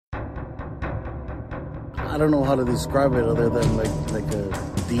I don't know how to describe it other than like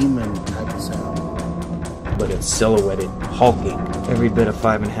a demon type of sound. But it's silhouetted, hulking, every bit of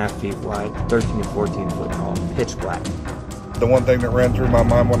 5.5 feet wide, 13 to 14 foot tall, pitch black. The one thing that ran through my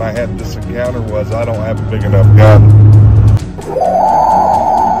mind when I had this encounter was I don't have a big enough gun.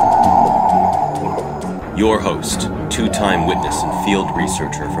 Your host, two-time witness and field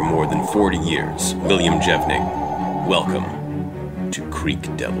researcher for more than 40 years, William Jevning. Welcome to Creek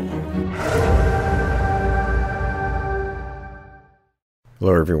Devil.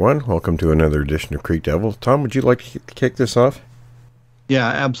 Hello, everyone. Welcome to another edition of Creek Devil. Tom, would you like to kick this off? Yeah,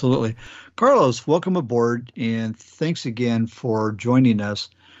 absolutely. Carlos, welcome aboard, and thanks again for joining us.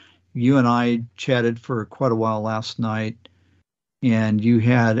 You and I chatted for quite a while last night, and you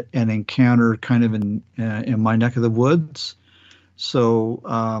had an encounter kind of in my neck of the woods. So,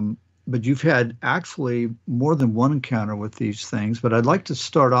 but you've had actually more than one encounter with these things. But I'd like to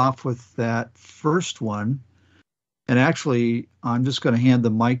start off with that first one. And actually, I'm just going to hand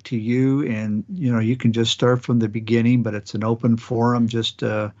the mic to you, and you can just start from the beginning. But it's an open forum. Just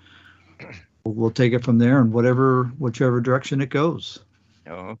we'll take it from there, and whichever direction it goes.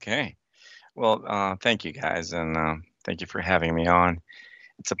 Okay. Well, thank you guys, and thank you for having me on.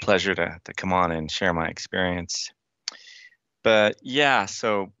 It's a pleasure to come on and share my experience. But yeah,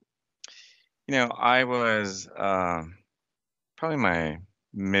 so I was probably my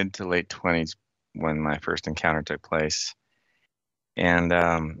mid to late 20s when my first encounter took place. And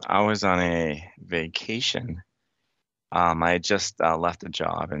I was on a vacation. I had just left a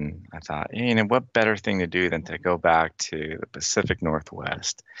job, and I thought, what better thing to do than to go back to the Pacific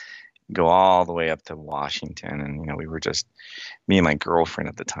Northwest, go all the way up to Washington. And, we were just, me and my girlfriend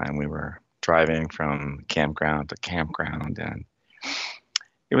at the time, we were driving from campground to campground. And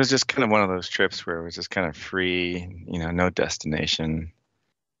it was just kind of one of those trips where it was just kind of free, no destination,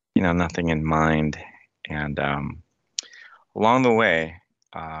 nothing in mind. And along the way,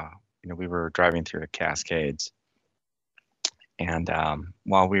 we were driving through the Cascades. And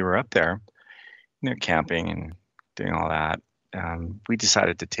while we were up there, camping and doing all that, we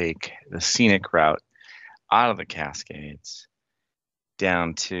decided to take the scenic route out of the Cascades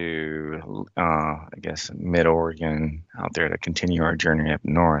down to, I guess, mid-Oregon out there to continue our journey up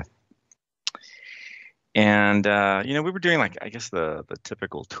north. And, we were doing the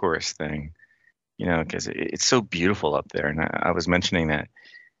typical tourist thing, because it's so beautiful up there. And I was mentioning that,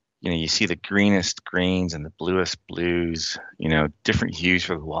 you see the greenest greens and the bluest blues, different hues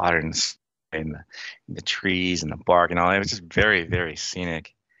for the water and the trees and the bark and all that. It was just very, very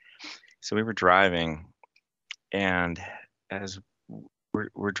scenic. So we were driving, and as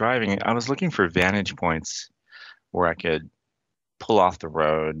we're driving, I was looking for vantage points where I could pull off the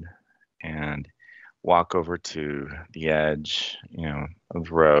road and walk over to the edge, of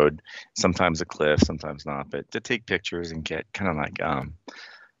the road, sometimes a cliff, sometimes not, but to take pictures and get kind of like,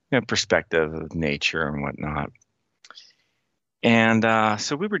 perspective of nature and whatnot. And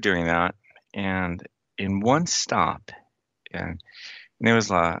so we were doing that, and in one stop, and it was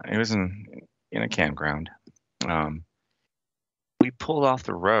in a campground. We pulled off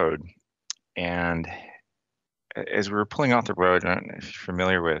the road, and as we were pulling off the road, I don't know if you're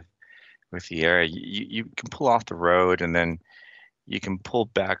familiar with the area, you can pull off the road, and then you can pull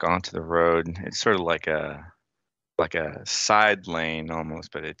back onto the road. It's sort of like a side lane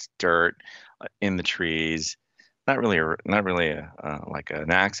almost, but it's dirt in the trees. Not really like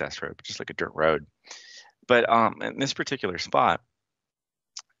an access road, but just like a dirt road. But in this particular spot,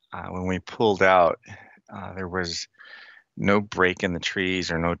 when we pulled out, there was no break in the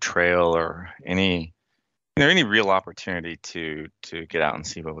trees or no trail or any real opportunity to get out and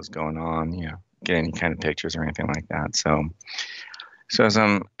see what was going on, get any kind of pictures or anything like that. So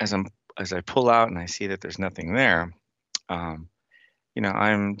as I pull out and I see that there's nothing there, I'm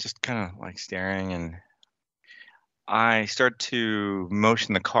just kind of like staring, and I start to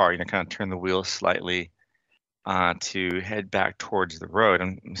motion the car, kind of turn the wheels slightly to head back towards the road.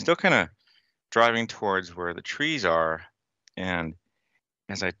 I'm still kind of driving towards where the trees are, and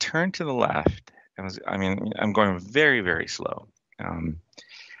as I turn to the left, I'm going very, very slow.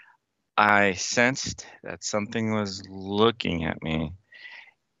 I sensed that something was looking at me,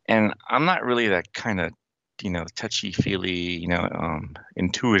 and I'm not really that kind of, touchy-feely,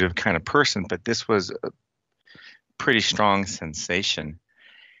 intuitive kind of person, but this was a pretty strong sensation.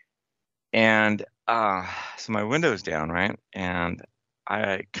 And so my window's down, right? And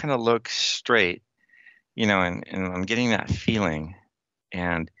I kind of look straight, and I'm getting that feeling.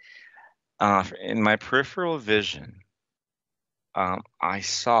 And in my peripheral vision, I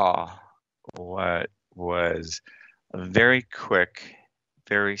saw what was a very quick,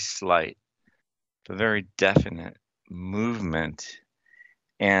 very slight very definite movement.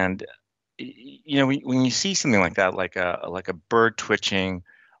 And when you see something like that, like a bird twitching,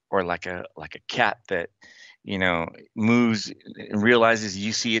 or like a cat that moves and realizes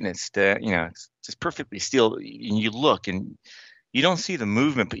you see it, and it's just perfectly still, and you look and you don't see the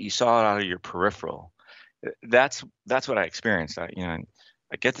movement, but you saw it out of your peripheral. That's what I experienced. I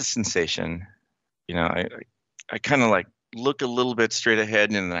get the sensation, I kind of like look a little bit straight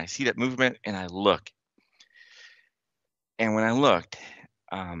ahead, and then I see that movement, and I look. And when I looked,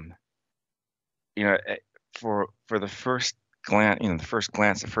 for the first glance,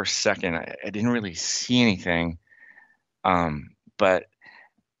 the first second, I didn't really see anything. But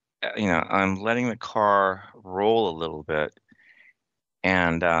I'm letting the car roll a little bit,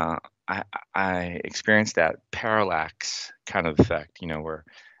 and I experienced that parallax kind of effect, where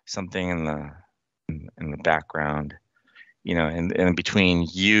something in the background, and between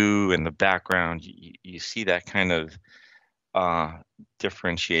you and the background, you see that kind of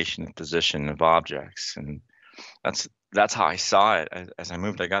differentiation of position of objects, and that's how I saw it. As I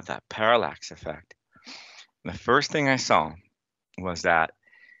moved, I got that parallax effect. And the first thing I saw was that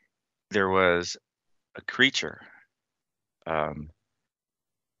there was a creature, the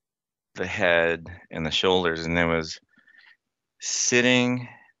head and the shoulders, and there was sitting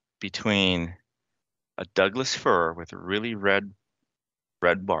between a Douglas fir with a really red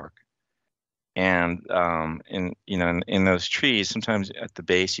bark. And in those trees, sometimes at the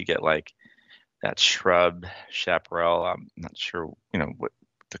base you get like that shrub chaparral. I'm not sure what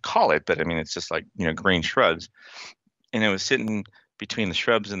to call it, but I mean it's just like green shrubs. And it was sitting between the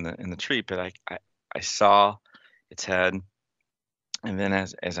shrubs and the tree. But I saw its head, and then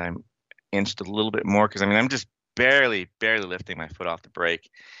as I inched a little bit more, because I'm just barely lifting my foot off the brake,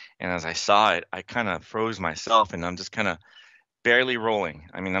 and as I saw it, I kind of froze myself, and I'm just kind of barely rolling.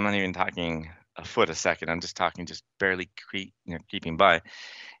 I'm not even talking a foot a second. I'm just talking just barely creeping by.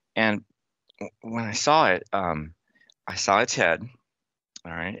 And when I saw it, I saw its head.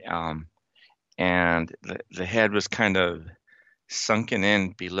 All right. And the head was kind of sunken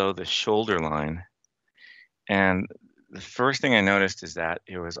in below the shoulder line. And the first thing I noticed is that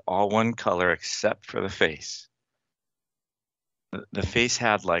it was all one color except for the face. The face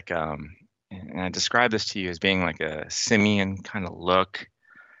had like, and I describe this to you as being like a simian kind of look,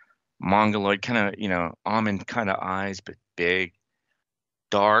 mongoloid kind of, almond kind of eyes, but big,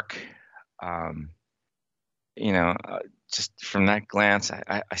 dark. Just from that glance,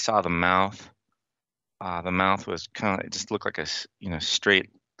 I saw the mouth. The mouth was it just looked like a, straight,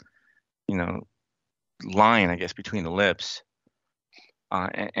 line, I guess, between the lips.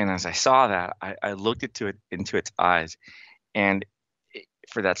 And as I saw that, I looked into its eyes, and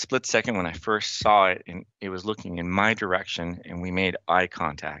for that split second when I first saw it, and it was looking in my direction, and we made eye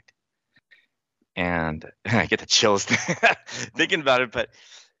contact. And I get the chills thinking about it, but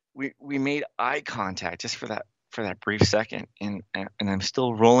we made eye contact just for that brief second, and I'm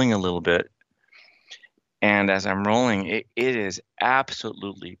still rolling a little bit. And as I'm rolling, it is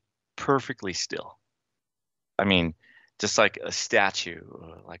absolutely perfectly still. Just like a statue,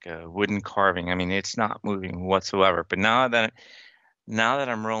 like a wooden carving. It's not moving whatsoever. But now that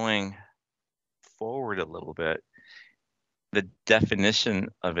I'm rolling forward a little bit, the definition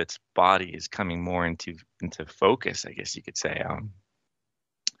of its body is coming more into focus, I guess you could say.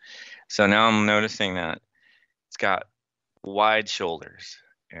 So now I'm noticing that it's got wide shoulders,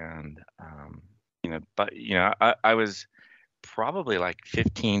 and I was probably like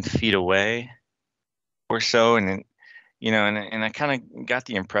 15 feet away or so, and I kind of got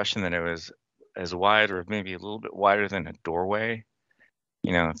the impression that it was as wide, or maybe a little bit wider than a doorway,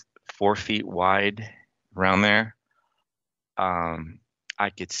 4 feet wide around there. I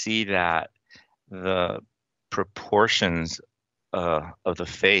could see that the proportions of the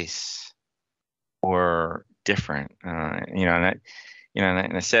face were different, and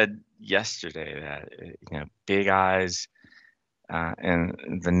I said yesterday that big eyes,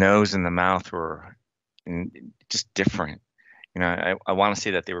 and the nose and the mouth were just different. I want to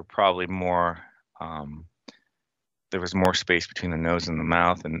say that they were probably more. There was more space between the nose and the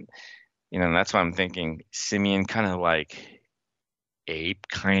mouth, and that's why I'm thinking simian, kind of like ape,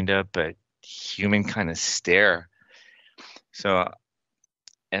 kind of, but human kind of stare. So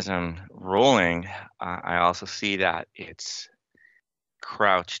as I'm rolling, I also see that it's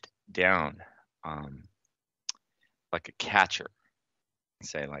crouched down, like a catcher,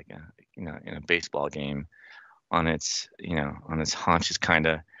 say, like in a baseball game, on its haunches, kind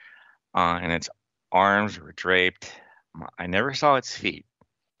of, and its arms were draped. I never saw its feet,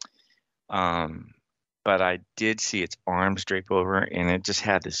 but I did see its arms drape over, and it just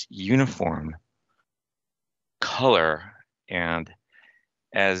had this uniform color. And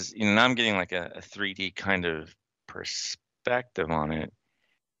as you know, now I'm getting like a 3D kind of perspective on it.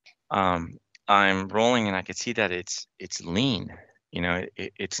 I'm rolling and I could see that it's lean. You know,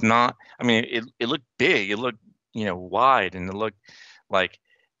 it's not. I mean, it looked big. It looked, you know, wide, and it looked like,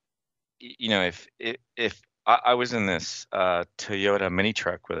 you know, if I was in this Toyota mini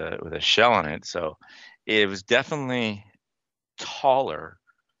truck with a shell on it, so it was definitely taller.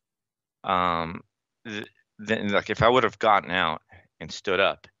 Then, like, if I would have gotten out and stood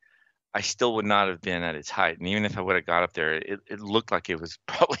up, I still would not have been at its height. And even if I would have got up there, it looked like it was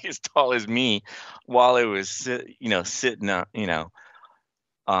probably as tall as me, while it was sitting up,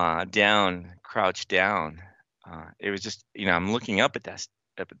 down, crouched down. It was just, I'm looking up at this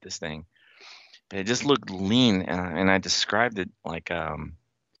thing, but it just looked lean, and I described it like a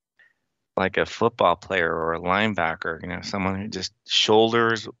football player or a linebacker, someone who just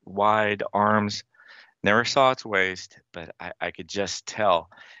shoulders wide, arms. Never saw its waist, but I could just tell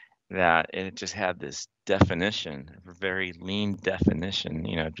that it just had this definition, a very lean definition,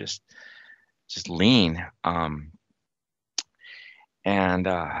 just lean. And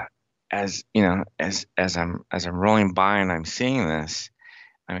as I'm rolling by and I'm seeing this,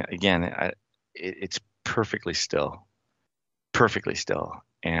 I mean, again, it's perfectly still,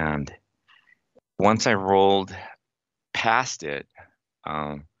 and once I rolled past it,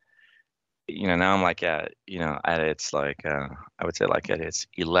 now I'm like at its like I would say like at its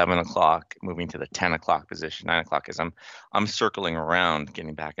 11 o'clock, moving to the 10 o'clock position. 9 o'clock is I'm circling around,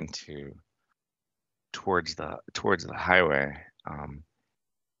 getting back towards the highway. I'm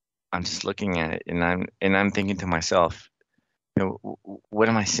just looking at it, and I'm thinking to myself, what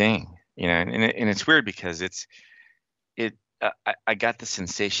am I seeing? And it's weird because I got the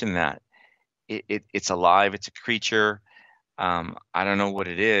sensation that it's alive, it's a creature. I don't know what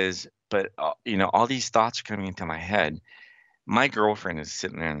it is, but all these thoughts are coming into my head. My girlfriend is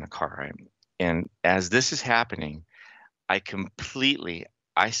sitting there in the car, right? And as this is happening, I completely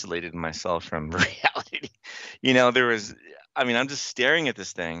isolated myself from reality. I'm just staring at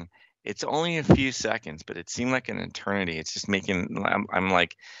this thing. It's only a few seconds, but it seemed like an eternity. It's just I'm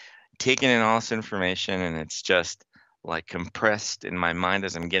like taking in all this information, and it's just like compressed in my mind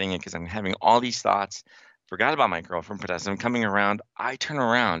as I'm getting it, because I'm having all these thoughts. Forgot about my girlfriend, but as I'm coming around, I turn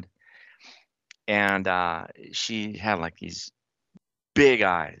around, and she had like these big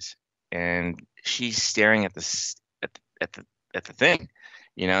eyes, and she's staring at the thing.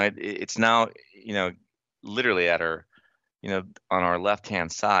 It's now literally at her, on our left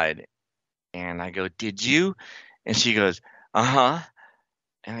hand side, and I go, "Did you?" And she goes, "Uh-huh."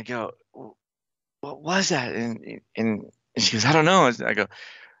 And I go, "What was that?" And she goes, "I don't know." I go,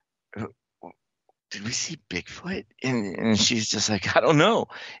 "Did we see Bigfoot?" And she's just like, "I don't know."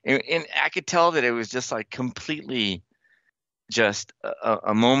 And I could tell that it was just like completely just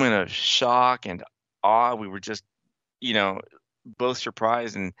a moment of shock and awe. We were just, both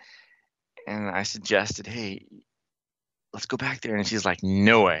surprised. And I suggested, "Hey, let's go back there." And she's like,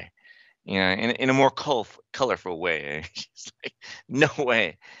 "No way." In a more colorful way. She's like, "No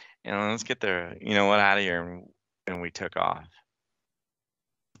way. Let's get the, out of here." And we took off.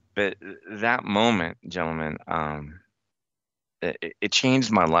 But that moment, gentlemen, it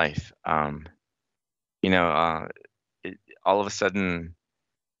changed my life. All of a sudden,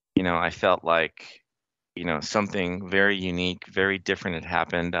 I felt like, something very unique, very different had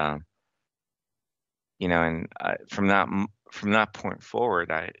happened. And from that point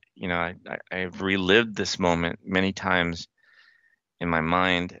forward, I've relived this moment many times in my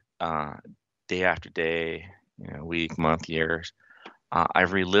mind, day after day, week, month, years.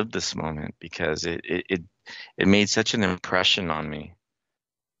 I've relived this moment because it made such an impression on me.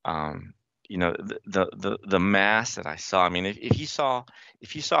 The mass that I saw. I mean, if you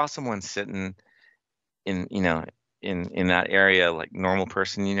saw someone sitting in that area, like normal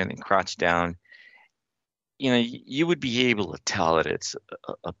person, and crouched down, you would be able to tell that it's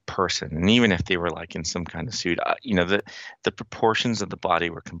a person. And even if they were like in some kind of suit, the proportions of the body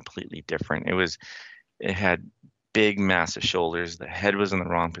were completely different. It had big, massive shoulders. The head was in the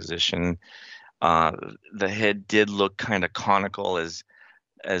wrong position. The head did look kind of conical as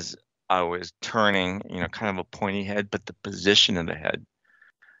I was turning, kind of a pointy head, but the position of the head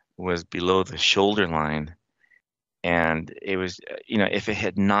was below the shoulder line. And it was, if it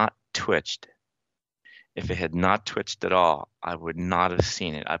had not twitched at all, I would not have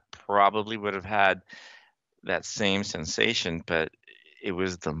seen it. I probably would have had that same sensation, but it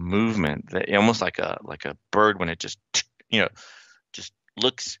was the movement, that almost like a bird when it just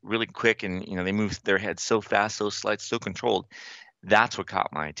looks really quick, and they move their head so fast, so slight, so controlled. That's what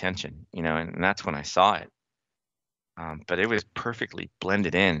caught my attention, and that's when I saw it. but it was perfectly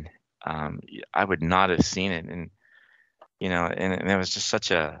blended in. I would not have seen it, and and it was just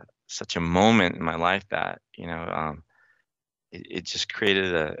such a moment in my life that it just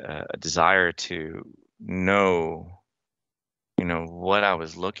created a desire to know what I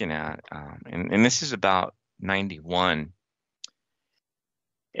was looking at, and this is about 91,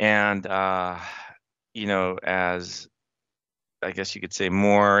 and as I guess you could say,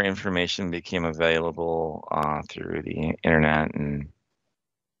 more information became available through the internet and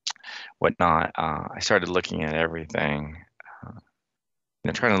whatnot. I started looking at everything,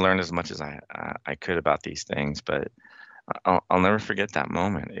 trying to learn as much as I could about these things. But I'll never forget that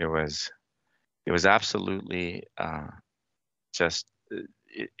moment. It was absolutely just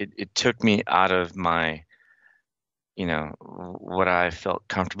it took me out of my what I felt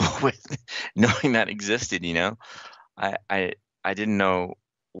comfortable with knowing that existed. I didn't know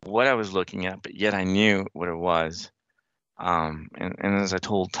what I was looking at, but yet I knew what it was. And as I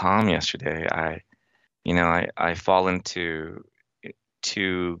told Tom yesterday, I fall into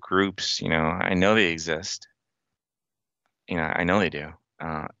two groups. I know they exist. I know they do,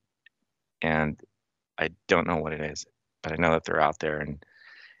 and I don't know what it is, but I know that they're out there, and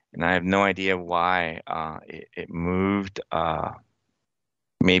I have no idea why it moved.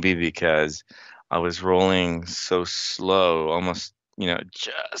 Maybe because I was rolling so slow, almost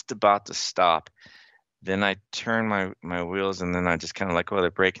just about to stop. Then I turned my wheels, and then I just kind of let go of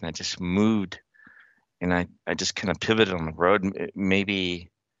the brake, and I just moved, and I just kind of pivoted on the road. Maybe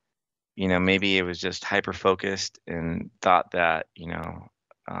it was just hyper focused and thought that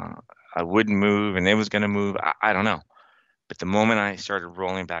I wouldn't move and it was going to move. I don't know. But the moment I started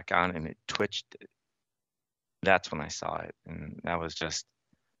rolling back on and it twitched, that's when I saw it, and that was just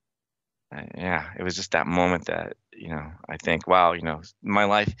it was just that moment that I think, wow, my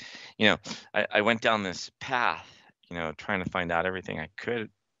life, I went down this path, trying to find out everything I could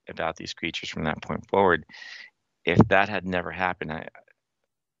about these creatures from that point forward. If that had never happened, I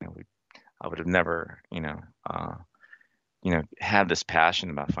would have never had this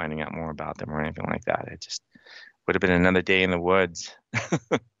passion about finding out more about them or anything like that. It just would have been another day in the woods.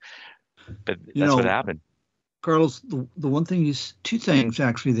 But that's what happened. Carlos, the one thing two things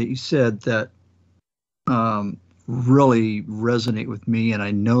actually that you said that really resonate with me, and I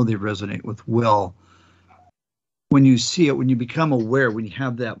know they resonate with Will. When you see it, when you become aware, when you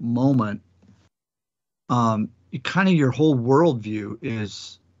have that moment, kind of your whole worldview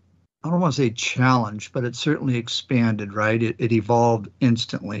is, I don't want to say challenged, but it certainly expanded, right? It evolved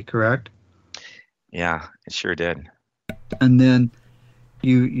instantly, correct? Yeah, it sure did. And then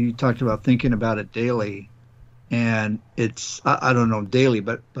you talked about thinking about it daily. And it's, I don't know daily,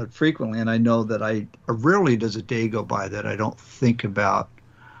 but frequently. And I know that rarely does a day go by that I don't think about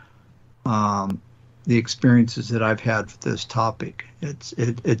the experiences that I've had with this topic. It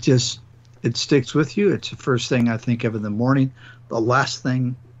sticks with you. It's the first thing I think of in the morning, the last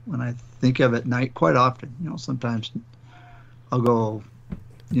thing when I think of at night, quite often. Sometimes I'll go,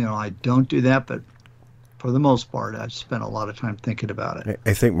 I don't do that, but for the most part, I've spent a lot of time thinking about it.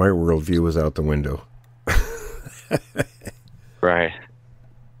 I think my worldview was out the window. Right.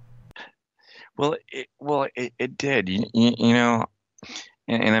 Well, it did. And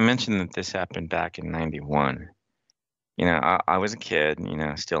I mentioned that this happened back in 91. I was a kid,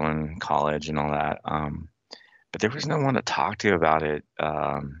 still in college and all that. But there was no one to talk to about it,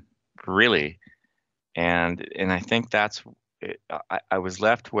 really. And I think that's it. I was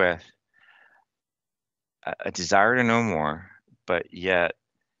left with a desire to know more, but yet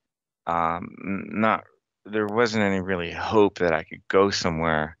not. There wasn't any really hope that I could go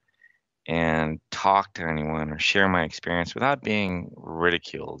somewhere and talk to anyone or share my experience without being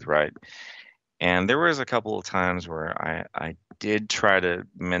ridiculed, right? And there was a couple of times where I did try to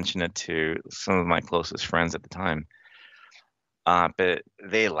mention it to some of my closest friends at the time, but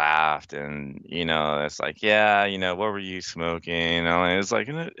they laughed, and it's like, yeah, what were you smoking? And it's like,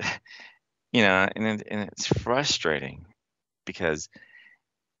 and it's frustrating because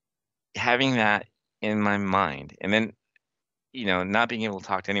having that in my mind, and then not being able to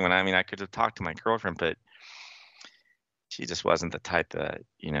talk to anyone. I mean, I could have talked to my girlfriend, but she just wasn't the type that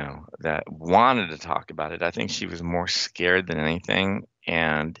that wanted to talk about it. I think she was more scared than anything,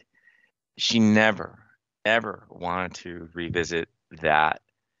 and she never ever wanted to revisit that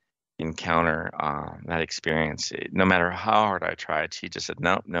encounter, that experience. No matter how hard I tried, she just said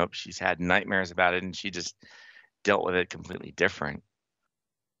nope. She's had nightmares about it, and she just dealt with it completely different.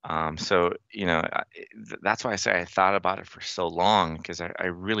 So that's why I say I thought about it for so long, because I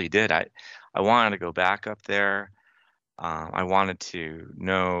really did. I wanted to go back up there. I wanted to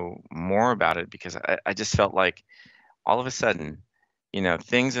know more about it because I just felt like all of a sudden,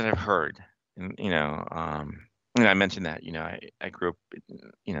 things that I've heard, and, I mentioned that, I grew up,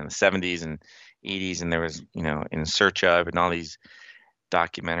 in the 70s and 80s, and there was, In Search of and all these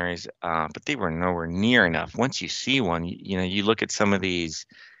documentaries, but they were nowhere near enough. Once you see one, you look at some of these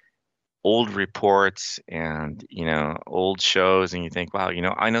old reports and, old shows, and you think, wow,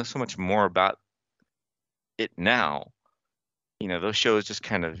 I know so much more about it now. Those shows just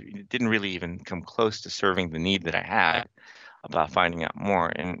kind of didn't really even come close to serving the need that I had about finding out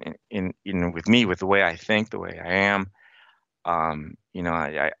more. And with me, with the way I think, the way I am,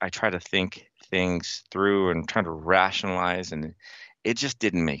 I try to think things through and try to rationalize, and it just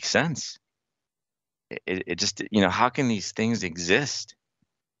didn't make sense. It just, how can these things exist?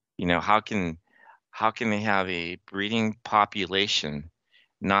 How can they have a breeding population,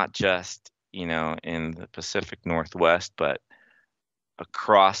 not just, in the Pacific Northwest, but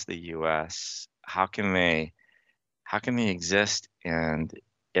across the U.S.? How can they exist, and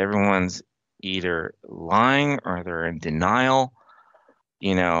everyone's either lying or they're in denial?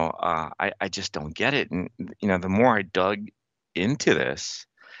 I just don't get it. And, the more I dug into this,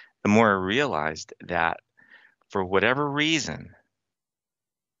 the more I realized that for whatever reason,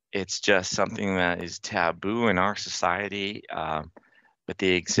 it's just something that is taboo in our society, but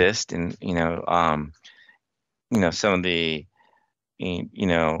they exist. And, some of the,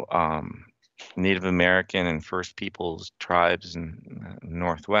 Native American and First Peoples tribes in the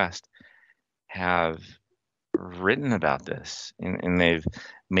Northwest have written about this, and they've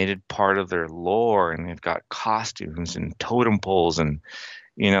made it part of their lore, and they've got costumes and totem poles, and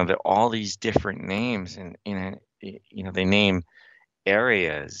they're all these different names, and they name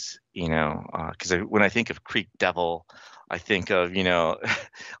areas, because when I think of Creek Devil, I think of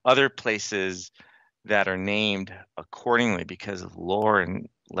other places that are named accordingly because of lore and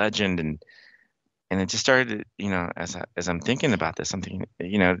legend, and it just started, as I'm thinking about this, something,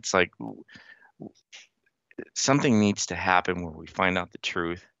 it's like something needs to happen where we find out the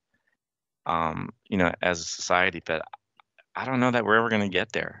truth, as a society. But I don't know that we're ever going to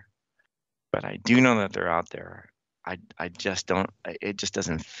get there. But I do know that they're out there. I just don't. It just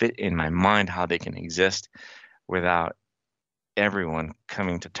doesn't fit in my mind how they can exist without everyone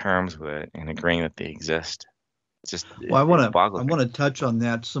coming to terms with it and agreeing that they exist. It's just, well, I want to touch on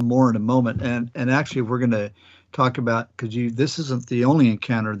that some more in a moment, and actually we're going to talk about, because this isn't the only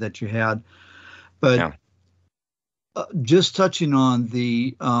encounter that you had, but. Yeah. Just touching on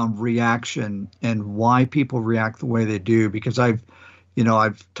the reaction and why people react the way they do, because I've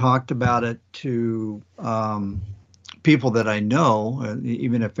talked about it to people that I know,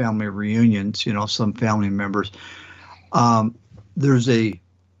 even at family reunions, some family members. There's a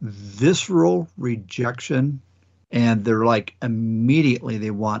visceral rejection, and they're like, immediately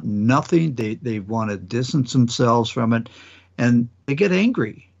they want nothing. They want to distance themselves from it, and they get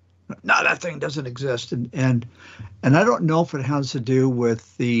angry. No, that thing doesn't exist. And I don't know if it has to do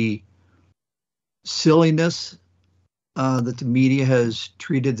with the silliness that the media has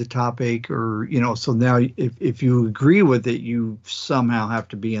treated the topic, or, so now if you agree with it, you somehow have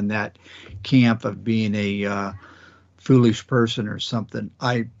to be in that camp of being a foolish person or something.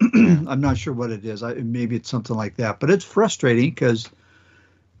 I'm not sure what it is. Maybe it's something like that, but it's frustrating because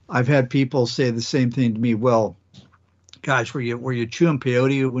I've had people say the same thing to me. Well, gosh, were you chewing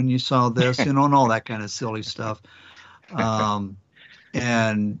peyote when you saw this, and all that kind of silly stuff. And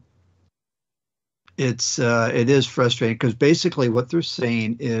it is frustrating because basically what they're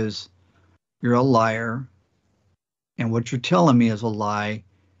saying is you're a liar, and what you're telling me is a lie,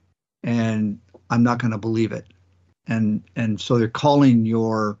 and I'm not going to believe it. And so they're calling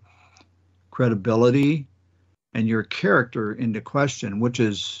your credibility and your character into question, which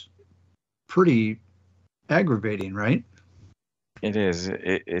is pretty aggravating, right? It is.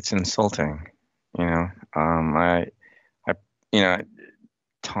 It's insulting,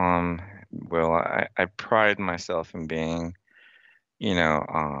 Tom, Will, I pride myself in being,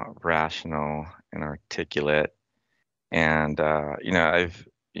 rational and articulate, and it's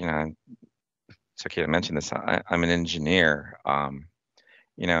okay to mention this. I'm an engineer, and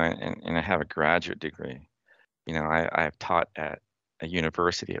I have a graduate degree. I've taught at a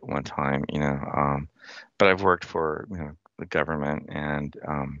university at one time, but I've worked for the government and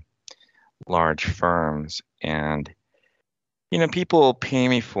large firms, and people pay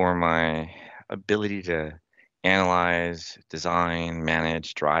me for my ability to analyze, design,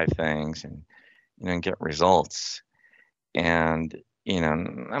 manage, drive things, and get results. And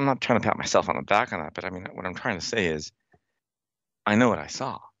I'm not trying to pat myself on the back on that, but I mean, what I'm trying to say is I know what I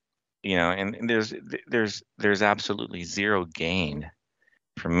saw, and there's absolutely zero gain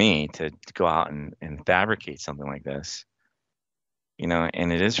for me to go out and fabricate something like this,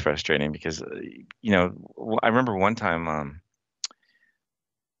 and it is frustrating because, I remember one time,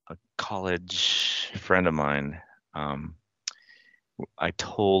 a college friend of mine, I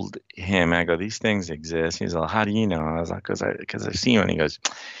told him, I go, these things exist. He's like, how do you know? I was like, because I've seen them. And he goes,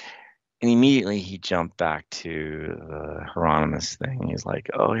 and immediately he jumped back to the Hieronymus thing. He's like,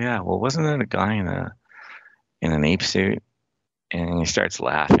 oh yeah, well, wasn't it a guy in an ape suit? And he starts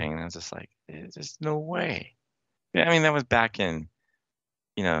laughing, and I was just like, there's just no way. Yeah, I mean, that was back in,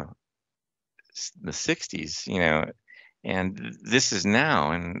 the 60s, and this is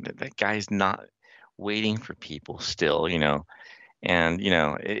now, and that guy's not waiting for people still, and,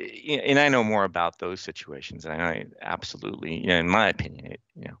 and I know more about those situations, and I absolutely, in my opinion,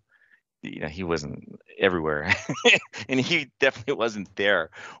 he wasn't everywhere, and he definitely wasn't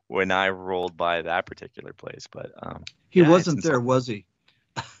there when I rolled by that particular place, but he wasn't there, was he?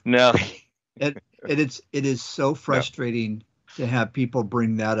 No. It is so frustrating to have people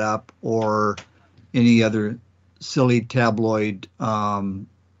bring that up, or any other silly tabloid,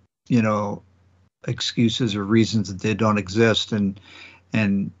 excuses or reasons that they don't exist. And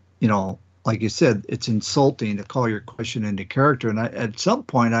like you said, it's insulting to call your question into character. And at some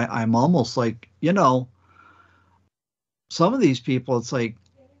point, I'm almost like, some of these people, it's like,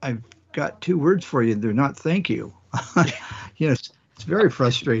 I've got 2 words for you. They're not thank you. It's very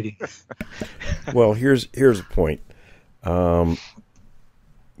frustrating. Well, here's a point.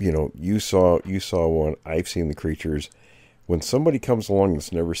 You saw one. I've seen the creatures. When somebody comes along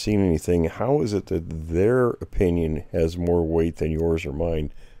that's never seen anything, how is it that their opinion has more weight than yours or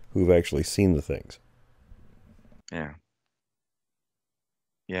mine, who've actually seen the things? Yeah.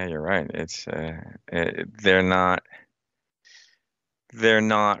 Yeah, you're right. It's they're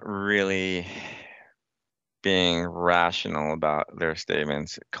not really being rational about their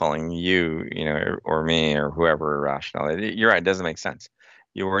statements, calling you, or me or whoever irrational. You're right. It doesn't make sense.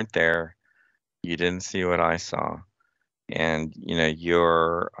 You weren't there. You didn't see what I saw. And,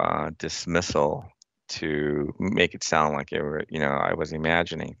 your dismissal to make it sound like I was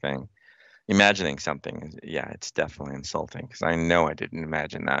imagining something. Yeah, it's definitely insulting because I know I didn't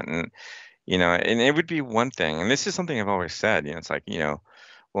imagine that. And, and it would be one thing. And this is something I've always said, it's like,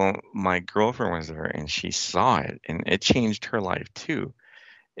 well, my girlfriend was there and she saw it and it changed her life too.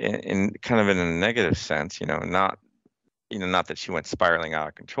 In kind of in a negative sense, not that she went spiraling out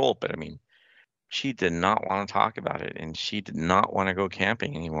of control, but I mean, she did not want to talk about it and she did not want to go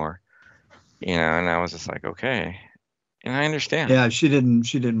camping anymore, and I was just like, okay. And I understand. Yeah, she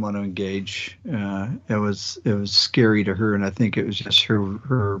didn't want to engage. It was scary to her. And I think it was just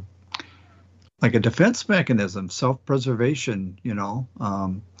her like a defense mechanism, self-preservation,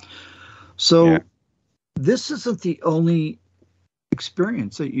 So yeah. This isn't the only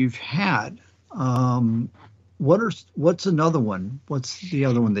experience that you've had. What's another one? What's the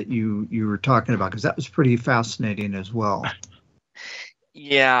other one that you were talking about? Because that was pretty fascinating as well.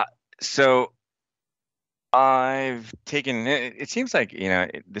 Yeah. So I've taken, it seems like,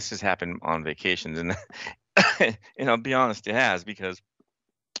 this has happened on vacations, and, I'll be honest, it has, because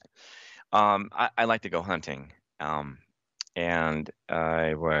I like to go hunting. And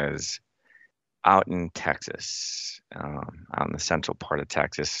I was out in Texas, out in the central part of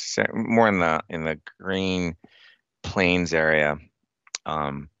Texas, more in the Green Plains area.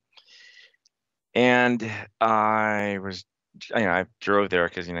 And I was, I drove there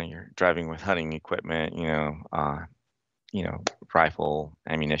because, you're driving with hunting equipment, rifle,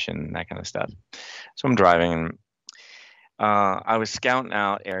 ammunition, that kind of stuff. So I'm driving, and I was scouting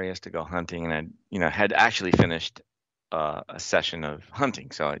out areas to go hunting, and I, had actually finished a session of hunting.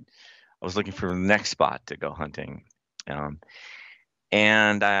 So I was looking for the next spot to go hunting.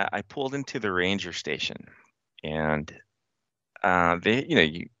 And I pulled into the ranger station, and they,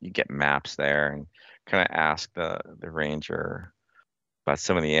 you get maps there and kind of ask the ranger about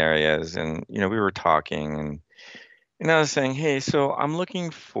some of the areas. And, we were talking, and I was saying, hey, so I'm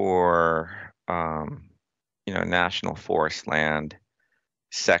looking for, national forest land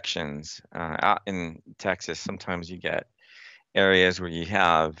sections out in Texas. Sometimes you get areas where you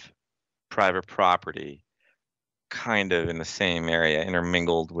have private property kind of in the same area,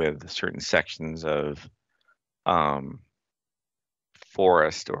 intermingled with certain sections of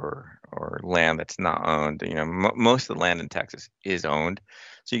forest or land that's not owned. Most of the land in Texas is owned,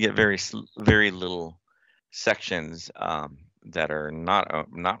 so you get very little sections that are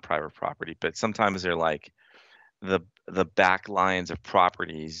not private property. But sometimes they're like the back lines of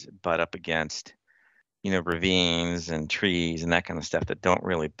properties butt up against ravines and trees and that kind of stuff that don't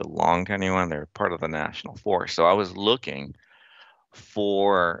really belong to anyone. They're part of the national forest. So I was looking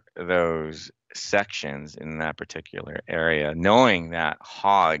for those sections in that particular area, knowing that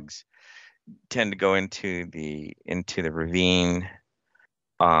hogs tend to go into the ravine,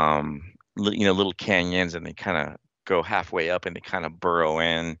 little canyons, and they kind of go halfway up and they kind of burrow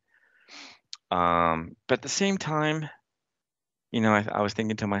in. But at the same time, I was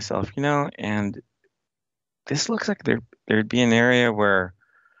thinking to myself, and this looks like there'd be an area where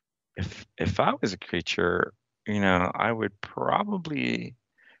if I was a creature, I would probably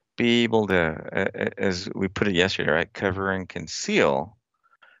be able to, as we put it yesterday, right, cover and conceal,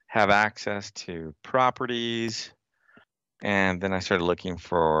 have access to properties. And then I started looking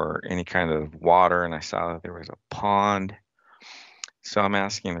for any kind of water, and I saw that there was a pond. So I'm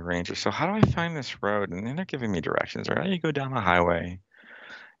asking the ranger, so how do I find this road? And then they're giving me directions, right? You go down the highway.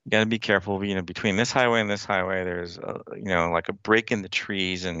 You got to be careful, between this highway and this highway, there's like a break in the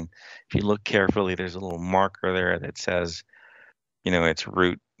trees. And if you look carefully, there's a little marker there that says, it's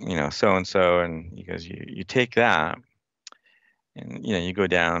route, so-and-so. And he goes, you take that and, you go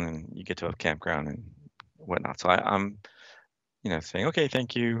down and you get to a campground and whatnot. So I'm, saying, okay,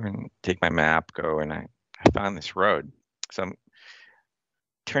 thank you. And take my map, go. And I found this road. So I'm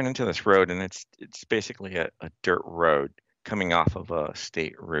turning into this road, and it's basically a dirt road coming off of a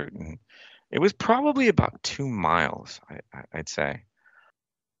state route. And it was probably about 2 miles, I'd say.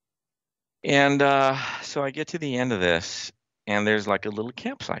 And so I get to the end of this, and there's like a little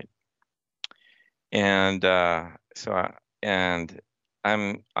campsite. And I'm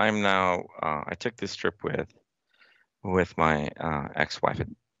now I took this trip with my ex-wife.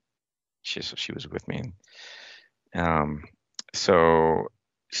 She was with me. So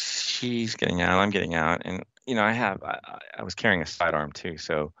she's getting out, I'm getting out, and I was carrying a sidearm too.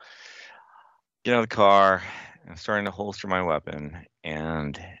 So get out of the car, I'm starting to holster my weapon,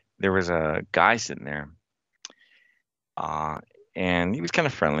 and there was a guy sitting there, and he was kind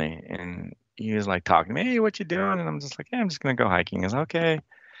of friendly, and he was like talking to me, hey, what you doing? And I'm just like, I'm just gonna go hiking. He's okay.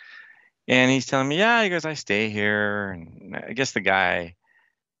 And he's telling me, yeah, he goes, I stay here. And I guess the guy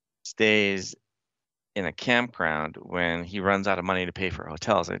stays in a campground when he runs out of money to pay for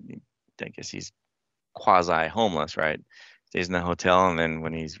hotels. I guess he's quasi homeless, right? Stays in the hotel, and then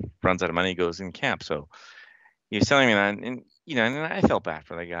when he runs out of money, he goes in camp. So he was telling me that, and and I felt bad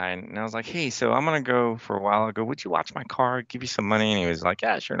for the guy, and I was like, hey, so I'm gonna go for a while. I go, would you watch my car? Give you some money? And he was like,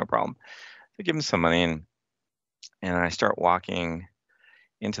 yeah, sure, no problem. I give him some money, and I start walking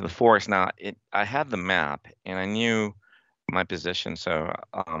into the forest. Now I had the map, and I knew my position, so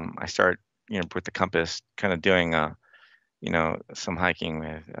I start with the compass, kind of doing some hiking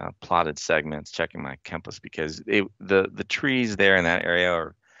with plotted segments, checking my compass, because the trees there in that area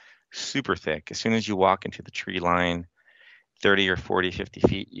are super thick. As soon as you walk into the tree line 30 or 40, 50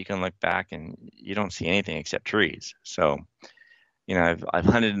 feet, you can look back and you don't see anything except trees. So I've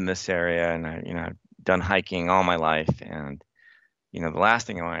hunted in this area, and I've done hiking all my life, and the last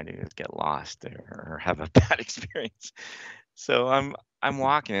thing I want to do is get lost or have a bad experience. So I'm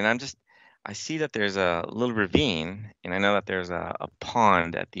walking, and I see that there's a little ravine, and I know that there's a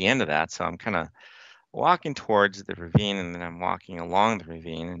pond at the end of that. So I'm kind of walking towards the ravine, and then I'm walking along the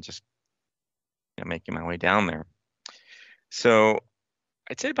ravine and just making my way down there. So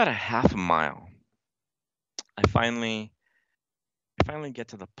I'd say about a half a mile. I finally get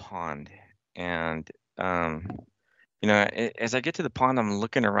to the pond, and as I get to the pond, I'm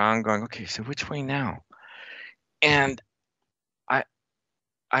looking around going, okay, so which way now? And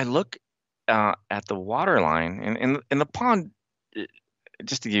I look at the water line, and in the pond,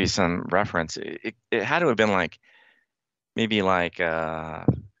 just to give you some reference, it had to have been like maybe like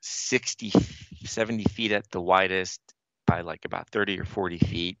 60, 70 feet at the widest by like about 30 or 40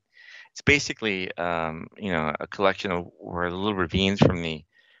 feet. It's basically a collection of where the little ravines from the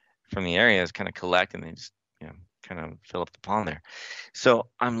areas kind of collect, and they just kind of fill up the pond there. So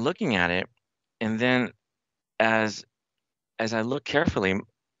I'm looking at it, and then as I look carefully,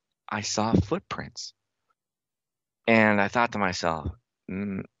 I saw footprints, and I thought to myself,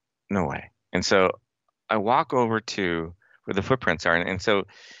 no way. And so I walk over to where the footprints are, and so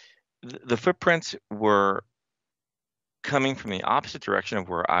the footprints were coming from the opposite direction of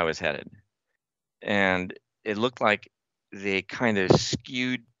where I was headed, and it looked like they kind of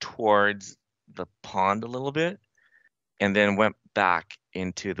skewed towards the pond a little bit, and then went back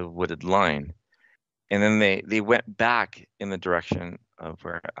into the wooded line. And then they went back in the direction of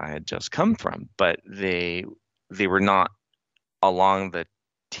where I had just come from, but they were not along the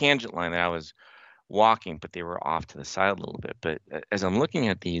tangent line that I was walking, but they were off to the side a little bit. But as I'm looking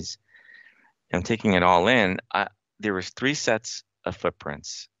at these, I'm taking it all in. There was 3 sets of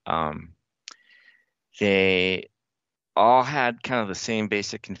footprints. They all had kind of the same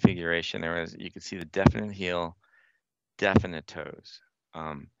basic configuration. You could see the definite heel, definite toes.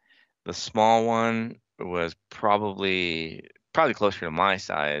 The small one was probably closer to my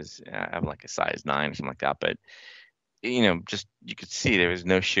size. I have like a size 9 or something like that, but just you could see there was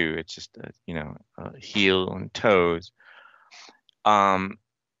no shoe. It's just a heel and toes. And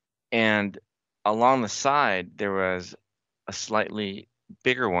along the side there was a slightly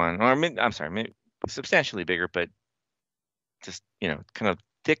bigger one, or I'm sorry, maybe substantially bigger, but just kind of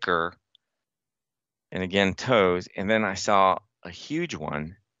thicker. And again, toes. And then I saw a huge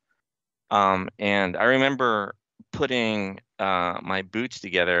one. And I remember putting my boots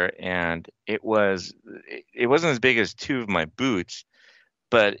together, and it wasn't as big as 2 of my boots,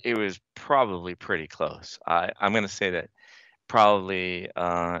 but it was probably pretty close. I'm going to say that probably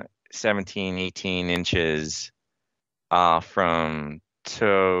 17, 18 inches from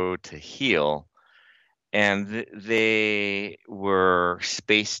toe to heel. And they were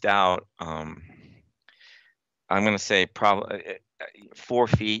spaced out. I'm going to say probably 4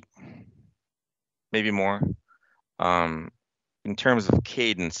 feet, maybe more. In terms of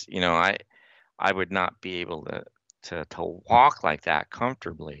cadence, I would not be able to walk like that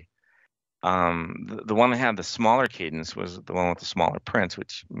comfortably. The one that had the smaller cadence was the one with the smaller prints,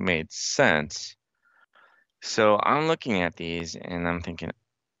 which made sense. So I'm looking at these and I'm thinking,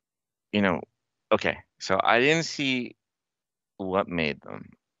 okay, so I didn't see what made them.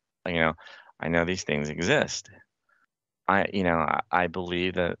 I know these things exist. I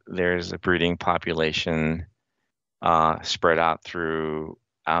believe that there's a breeding population spread out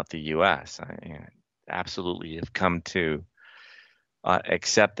throughout the U.S. I absolutely have come to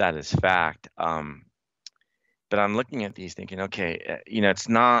accept that as fact. But I'm looking at these thinking, okay, it's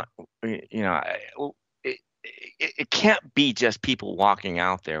not, it can't be just people walking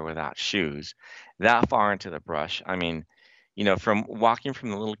out there without shoes that far into the brush. I mean, from walking from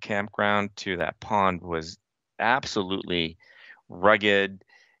the little campground to that pond was absolutely rugged,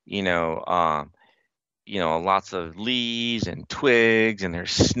 lots of leaves and twigs, and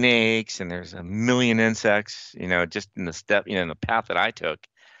there's snakes, and there's a million insects, just in the path that I took.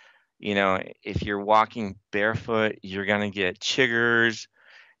 If you're walking barefoot, you're going to get chiggers,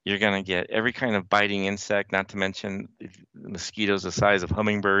 you're going to get every kind of biting insect, not to mention mosquitoes the size of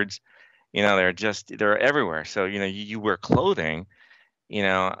hummingbirds. They're everywhere. So, you wear clothing,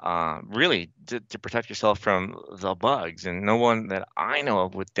 really to protect yourself from the bugs. And no one that I know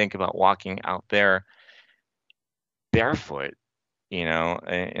of would think about walking out there barefoot, in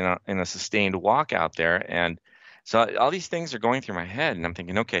a sustained walk out there. And so all these things are going through my head, and I'm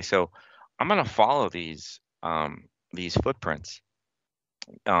thinking, okay, so I'm going to follow these footprints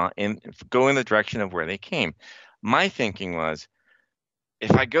and go in the direction of where they came. My thinking was,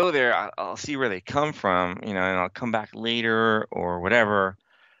 if I go there, I'll see where they come from, and I'll come back later or whatever,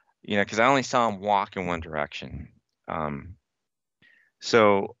 because I only saw them walk in one direction.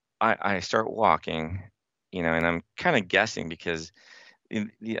 So I start walking, and I'm kind of guessing because,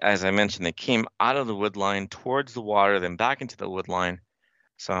 as I mentioned, they came out of the wood line towards the water, then back into the wood line.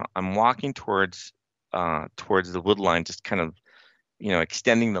 So I'm walking towards the wood line, just kind of,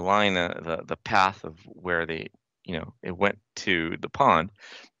 extending the line, the path of where they, it went to the pond.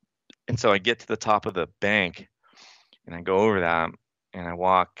 And so I get to the top of the bank, and I go over that, and I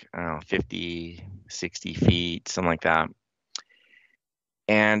walk, I don't know, 50, 60 feet, something like that.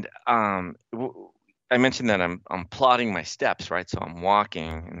 And I mentioned that I'm plotting my steps, right? So I'm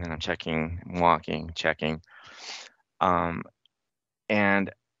walking, and then I'm checking, walking, checking. And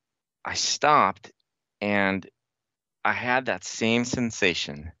I stopped, and I had that same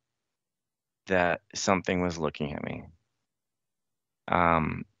sensation that something was looking at me.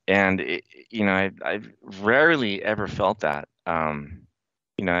 And I've rarely ever felt that. I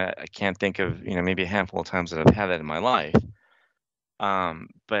can't think of, maybe a handful of times that I've had that in my life.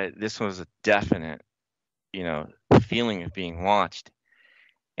 But this was a definite, feeling of being watched.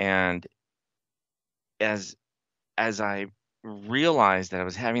 And as I realized that I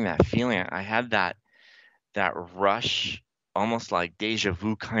was having that feeling, I had that rush, almost like deja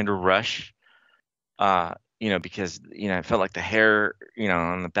vu kind of rush, because, I felt like the hair,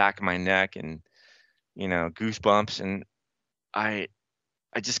 on the back of my neck, and, goosebumps. And I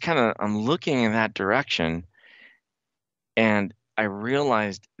just I'm looking in that direction, and I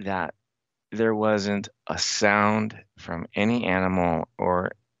realized that there wasn't a sound from any animal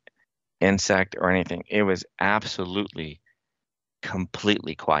or insect or anything. It was absolutely,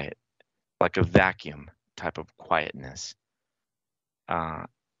 completely quiet, like a vacuum type of quietness. And,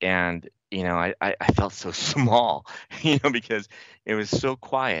 I felt so small, because it was so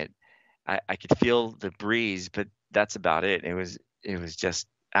quiet. I could feel the breeze, but that's about it. It was just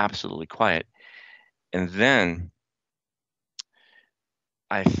absolutely quiet. And then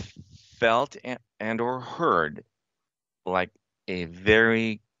I felt and or heard like a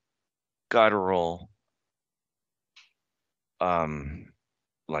very guttural,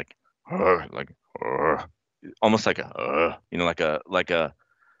 like, like, almost like a, you know,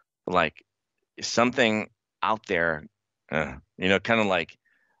 like something out there, you know, kind of like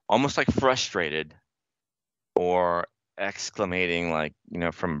almost like frustrated or exclamating, like, you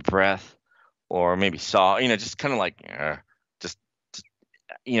know, from breath or maybe saw, you know, just kind of like, just,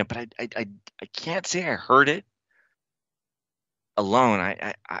 you know, but I can't say I heard it alone.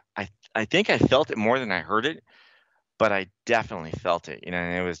 I think I felt it more than I heard it, but I definitely felt it, you know,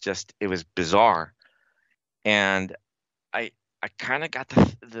 and it was bizarre. And I kind of got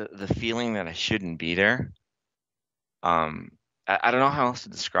the feeling that I shouldn't be there. I don't know how else to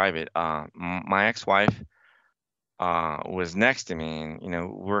describe it. My ex-wife was next to me, and you know,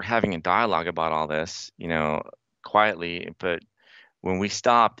 we're having a dialogue about all this, you know, quietly. But when we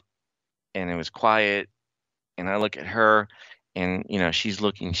stopped and it was quiet, and I look at her, and you know, she's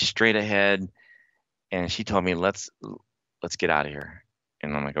looking straight ahead, and she told me, let's get out of here.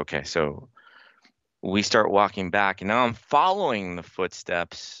 And I'm like, okay. So we start walking back, and now I'm following the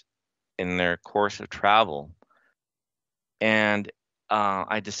footsteps in their course of travel. And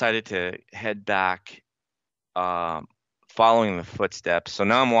I decided to head back, following the footsteps. So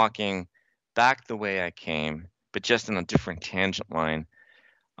now I'm walking back the way I came, but just in a different tangent line,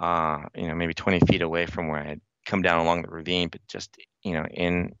 you know, maybe 20 feet away from where I had come down along the ravine, but just, you know,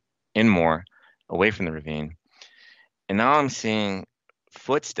 in more away from the ravine. And now I'm seeing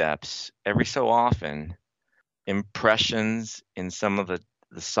footsteps every so often, impressions in some of the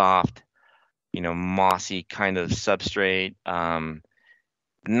soft, you know, mossy kind of substrate.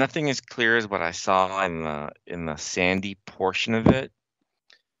 Nothing as clear as what I saw in the sandy portion of it,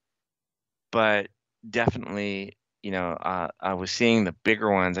 but definitely, you know, I was seeing the bigger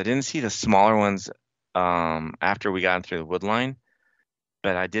ones. I didn't see the smaller ones after we got through the wood line,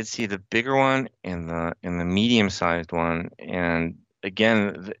 but I did see the bigger one and the medium-sized one. And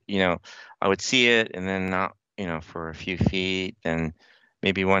again, you know, I would see it and then not, you know, for a few feet, and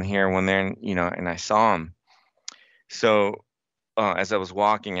maybe one here, one there, and, you know, and I saw them. So as I was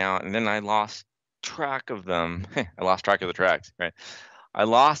walking out, and then I lost track of them. I lost track of the tracks, right? I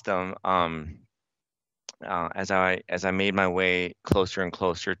lost them as I made my way closer and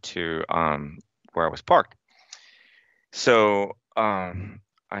closer to where I was parked. So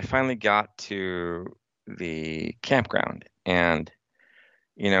I finally got to the campground, and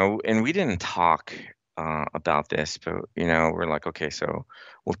you know, and we didn't talk about this, but you know, we're like, okay, so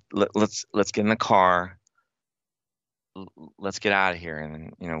let's get in the car, let's get out of here, and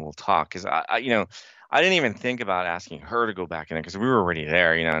then, you know, we'll talk. Because you know, I didn't even think about asking her to go back in there because we were already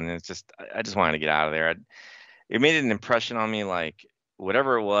there, you know, and it's just, I just wanted to get out of there. It made an impression on me, like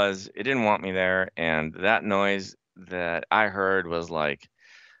whatever it was, it didn't want me there. And that noise that I heard was like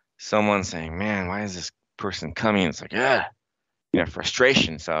someone saying, man, why is this person coming? It's like, yeah, you know,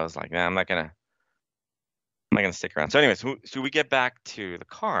 frustration. So I was like, nah, I'm not gonna stick around. So anyway, so we get back to the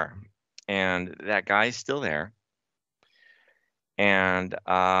car, and that guy's still there. And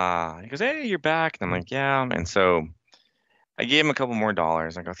he goes, hey, you're back. And I'm like, yeah. And so I gave him a couple more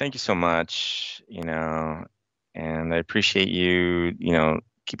dollars. I go, thank you so much, you know, and I appreciate you, you know,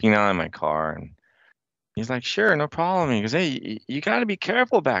 keeping an eye on my car. And he's like, sure, no problem. He goes, hey, you got to be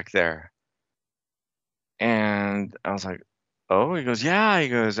careful back there. And I was like, oh, he goes, yeah. He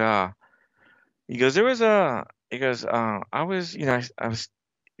goes, there was I was, you know, I was,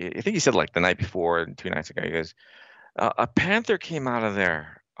 I think he said like the night before, 2 nights ago, he goes, a panther came out of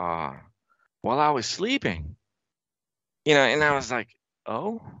there while I was sleeping. You know, and I was like,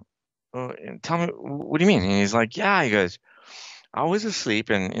 oh, and tell me, what do you mean? And he's like, yeah. He goes, I was asleep,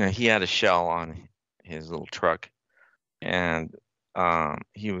 and you know, he had a shell on his little truck, and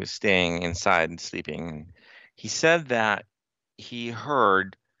he was staying inside and sleeping. And he said that he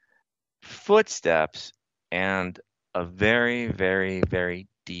heard footsteps and a very, very, very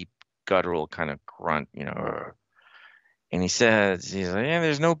deep guttural kind of grunt, you know. And he says, he's like, yeah,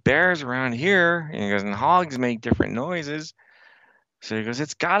 there's no bears around here. And he goes, and hogs make different noises. So he goes,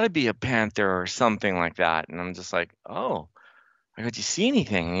 it's got to be a panther or something like that. And I'm just like, oh. I go, did you see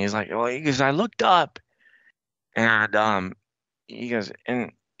anything? And he's like, well, he goes, I looked up, and he goes,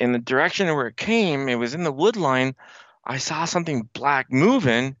 and in the direction where it came, it was in the wood line. I saw something black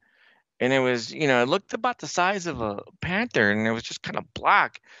moving, and it was, you know, it looked about the size of a panther, and it was just kind of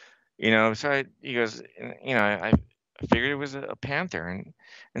black, you know. So he goes, you know, I figured it was a panther,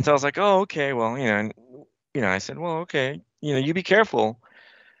 and so I was like, oh, okay, well, you know, I said, well, okay, you be careful,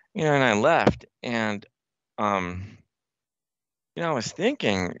 and I left. And, I was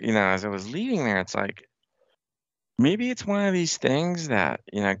thinking, as I was leaving there, it's like, maybe it's one of these things that,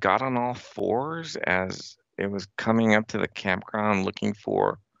 got on all fours as it was coming up to the campground looking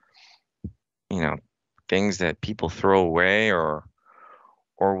for, you know, things that people throw away or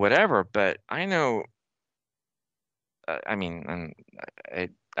whatever. But I know, I mean,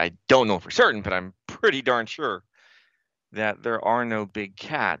 I don't know for certain, but I'm pretty darn sure that there are no big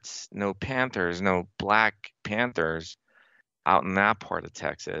cats, no panthers, no black panthers out in that part of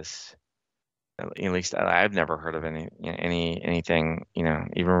Texas. At least I've never heard of anything, even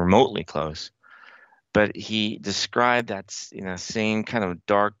remotely close. But he described that, same kind of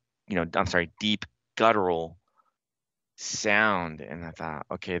dark, I'm sorry, deep guttural sound, and I thought,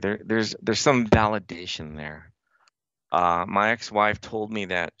 okay, there's some validation there. My ex-wife told me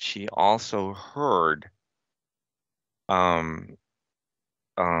that she also heard, that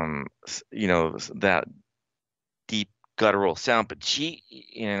deep guttural sound, but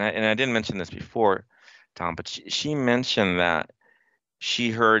and I didn't mention this before, Tom, but she mentioned that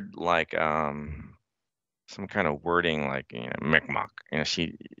she heard like some kind of wording like Mi'kmaq.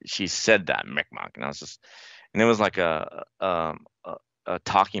 She said that Mi'kmaq, and it was like a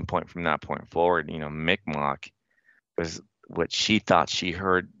talking point from that point forward. Mi'kmaq was what she thought she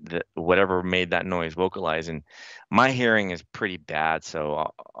heard, that whatever made that noise vocalize. And my hearing is pretty bad,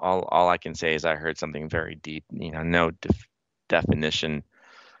 so all I can say is I heard something very deep. No definition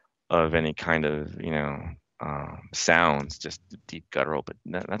of any kind of sounds, just deep guttural. But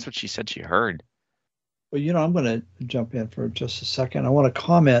that's what she said she heard. Well, I'm going to jump in for just a second. I want to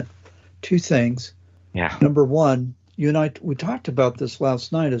comment two things. Yeah. Number one, you and I, we talked about this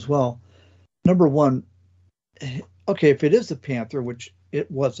last night as well. Number one, okay, if it is a panther, which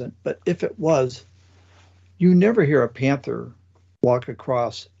it wasn't, but if it was, you never hear a panther walk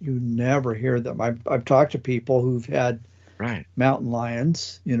across. You never hear them. I've talked to people who've had mountain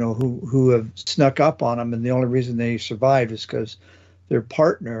lions, who have snuck up on them, and the only reason they survived is because their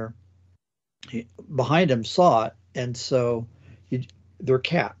partner behind them saw it, and so they're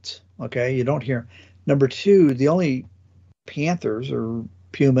cats. Okay, you don't hear. Number two, the only panthers or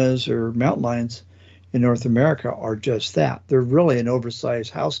pumas or mountain lions in North America are just that. They're really an oversized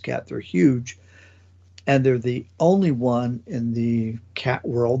house cat. They're huge, and they're the only one in the cat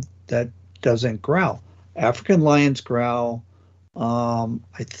world that doesn't growl. African lions growl. I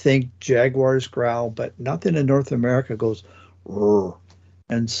think jaguars growl, but nothing in North America goes roar.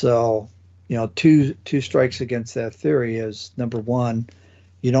 And so, two strikes against that theory is, number one,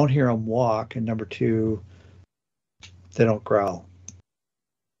 you don't hear them walk, and number two, they don't growl.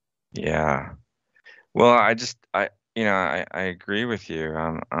 Yeah. Well, I agree with you.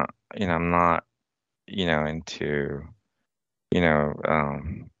 I'm not, into,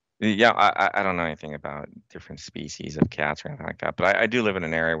 yeah, I don't know anything about different species of cats or anything like that, but I do live in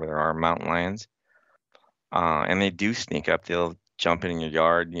an area where there are mountain lions, and they do sneak up. They'll jump in your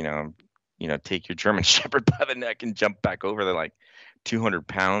yard, take your German Shepherd by the neck and jump back over. They're like 200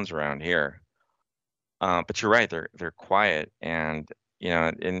 pounds around here. But you're right, they're quiet, and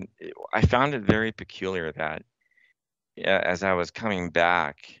and I found it very peculiar that as I was coming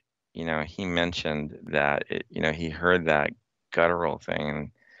back, he mentioned that he heard that guttural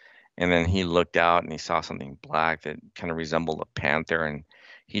thing, and then he looked out and he saw something black that kind of resembled a panther, and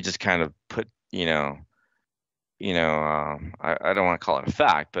he just kind of put I don't want to call it a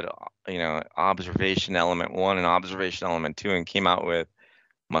fact, but observation element 1 and observation element 2, and came out with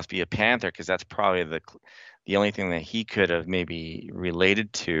must be a panther, because that's probably the only thing that he could have maybe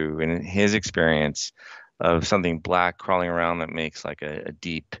related to in his experience of something black crawling around that makes like a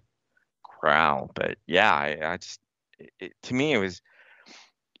deep growl. But yeah, I just to me it was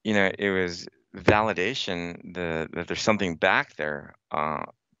it was validation that there's something back there.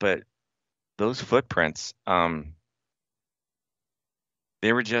 But those footprints,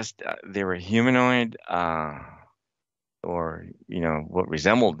 they were humanoid, or what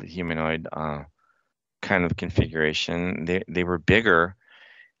resembled the humanoid kind of configuration. They were bigger,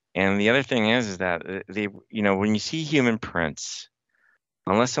 and the other thing is that they when you see human prints,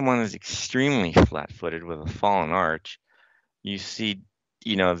 unless someone is extremely flat-footed with a fallen arch, you see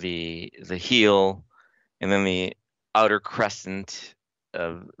the heel and then the outer crescent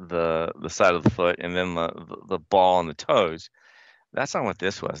of the side of the foot, and then the ball and the toes. That's not what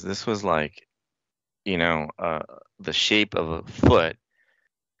this was. This was like the shape of a foot,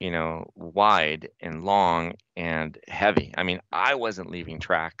 wide and long and heavy. I mean, I wasn't leaving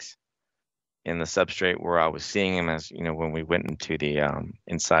tracks in the substrate where I was seeing him, as when we went into the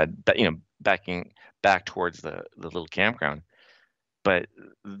inside, but backing back towards the little campground, but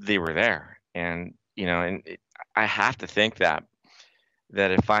they were there. And, I have to think that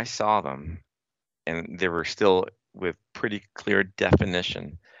if I saw them and they were still with pretty clear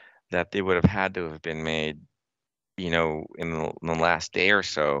definition, that they would have had to have been made, in the last day or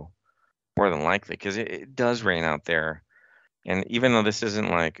so, more than likely, because it does rain out there. And even though this isn't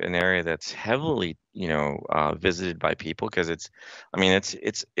like an area that's heavily, visited by people, because it's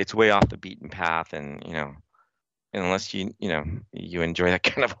way off the beaten path, and unless you enjoy that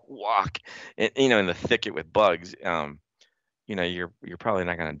kind of walk, in the thicket with bugs, you're probably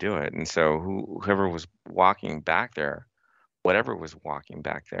not going to do it. And so whoever was walking back there, whatever was walking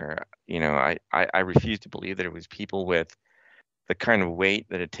back there, I refuse to believe that it was people with the kind of weight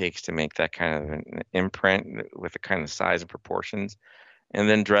that it takes to make that kind of an imprint with the kind of size and proportions, and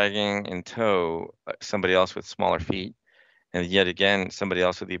then dragging in tow somebody else with smaller feet, and yet again somebody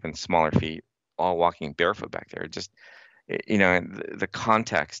else with even smaller feet, all walking barefoot back there. Just, the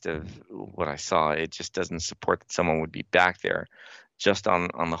context of what I saw, it just doesn't support that someone would be back there just on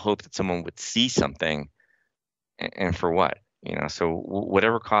the hope that someone would see something, and for what, so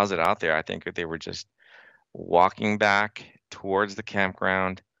whatever caused it out there, I think that they were just walking back towards the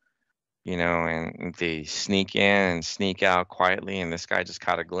campground, and they sneak in and sneak out quietly, and this guy just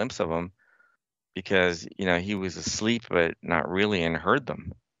caught a glimpse of them because, he was asleep but not really, and heard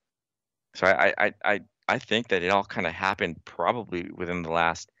them. So I think that it all kind of happened probably within the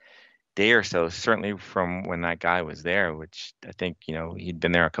last day or so, certainly from when that guy was there, which I think, he'd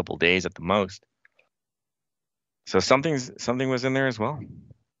been there a couple days at the most. So something was in there as well.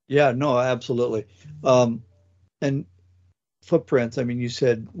 Yeah, no, absolutely. And footprints, I mean, you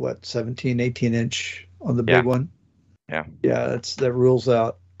said what, 17, 18-inch on the big one? Yeah. Yeah, that rules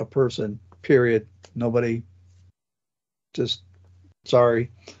out a person, period. Nobody, just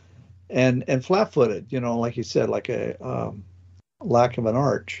sorry. And flat-footed, like you said, like a lack of an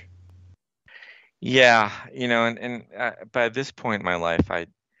arch. Yeah, and by this point in my life,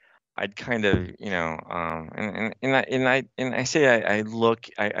 I'd kind of,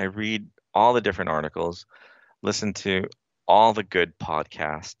 I read all the different articles, listen to all the good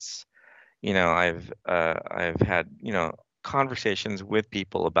podcasts. I've had, conversations with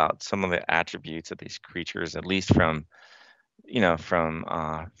people about some of the attributes of these creatures, at least from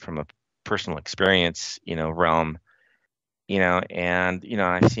a personal experience, realm, and,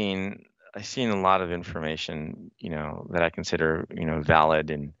 I've seen a lot of information, that I consider,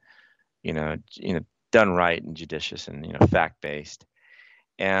 valid and, done right and judicious and, fact-based.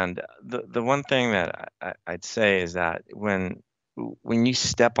 And the one thing that I'd say is that when you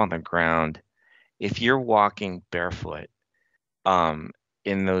step on the ground, if you're walking barefoot,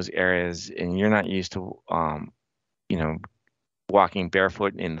 in those areas, and you're not used to, walking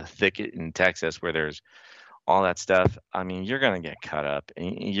barefoot in the thicket in Texas where there's all that stuff, I mean, you're going to get cut up,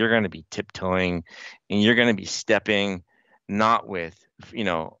 and you're going to be tiptoeing, and you're going to be stepping, not with,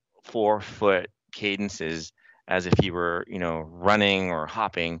 4-foot cadences as if you were, running or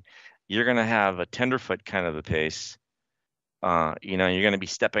hopping. You're going to have a tenderfoot kind of a pace. You're going to be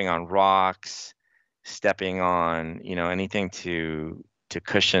stepping on rocks, stepping on, anything to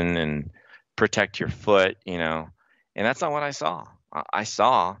cushion and protect your foot, and that's not what I saw. I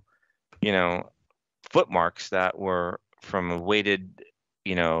saw, foot marks that were from a weighted,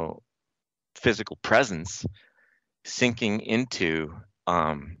 physical presence sinking into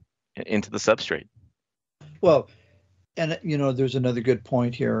the substrate. Well, and there's another good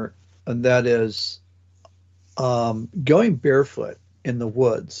point here, and that is going barefoot in the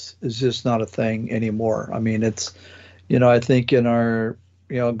woods is just not a thing anymore. I mean, it's, I think in our,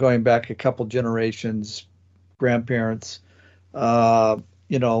 going back a couple generations, grandparents, more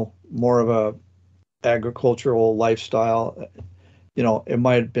of a agricultural lifestyle, it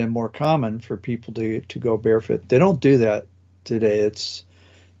might have been more common for people to go barefoot. They don't do that today. It's,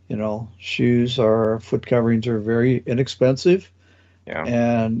 shoes foot coverings are very inexpensive,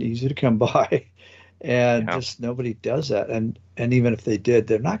 and easy to come by, and just nobody does that. And even if they did,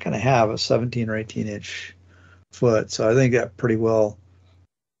 they're not going to have a 17 or 18-inch foot. So I think that pretty well,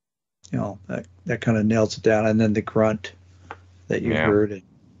 that kind of nails it down. And then the grunt that you heard,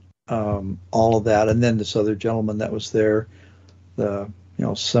 and all of that. And then this other gentleman that was there, the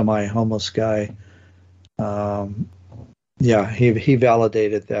semi-homeless guy, he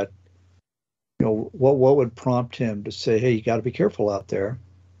validated that. What would prompt him to say, hey, you got to be careful out there?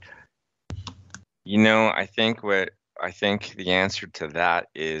 I think the answer to that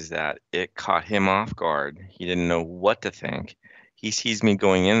is that it caught him off guard. He didn't know what to think. He sees me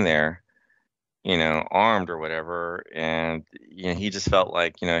going in there, armed or whatever, and he just felt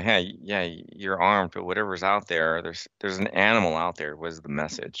like, hey, yeah, you're armed, but whatever's out there, there's an animal out there was the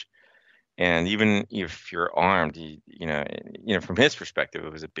message. And even if you're armed, from his perspective,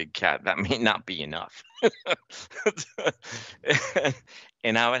 it was a big cat. That may not be enough.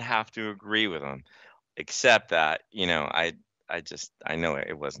 And I would have to agree with him, except that, I know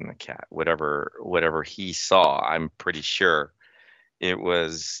it wasn't a cat. Whatever he saw, I'm pretty sure it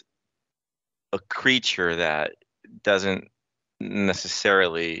was a creature that doesn't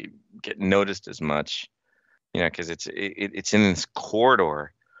necessarily get noticed as much, because it's in this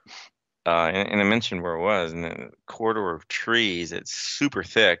corridor. And I mentioned where it was, in the corridor of trees. It's super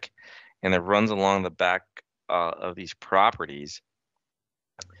thick, and it runs along the back of these properties.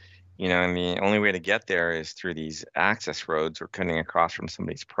 And the only way to get there is through these access roads or cutting across from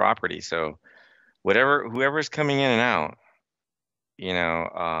somebody's property. So whoever's coming in and out,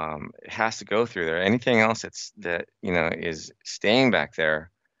 it has to go through there. Anything else that is staying back there,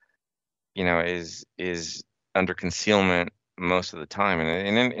 is under concealment most of the time,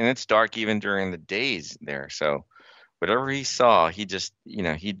 and it's dark even during the days there. So whatever he saw, he just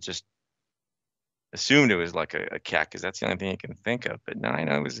assumed it was like a cat, because that's the only thing he can think of. But no, I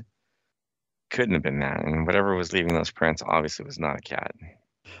know couldn't have been that, and whatever was leaving those prints obviously was not a cat.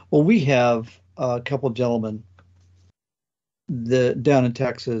 Well, we have a couple gentlemen down in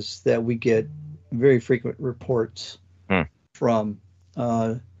Texas that we get very frequent reports from,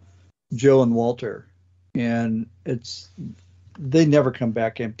 Joe and Walter, and they never come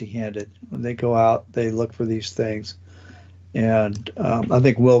back empty-handed. When they go out, they look for these things, and I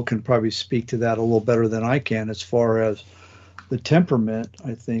think Will can probably speak to that a little better than I can, as far as the temperament,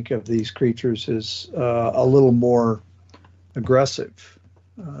 I think, of these creatures is a little more aggressive.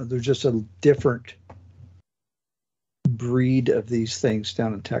 They're just a different breed of these things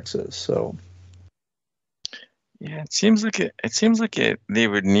down in Texas. So yeah, it seems like they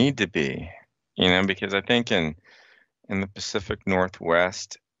would need to be, because I think in the Pacific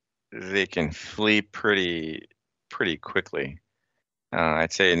Northwest, they can flee pretty quickly.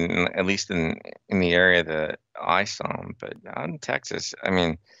 I'd say at least in the area that I saw them. But out in Texas, I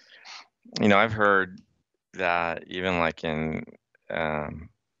mean, I've heard that even like I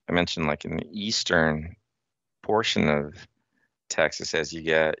mentioned, like in the eastern portion of Texas, as you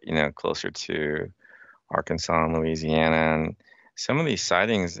get, closer to Arkansas and Louisiana, and some of these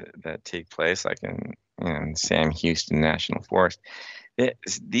sightings that take place, like in Sam Houston National Forest,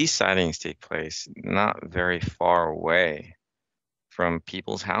 these sightings take place not very far away from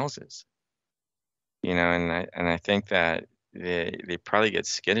people's houses, and I think that they probably get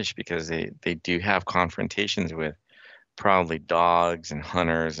skittish because they do have confrontations with probably dogs and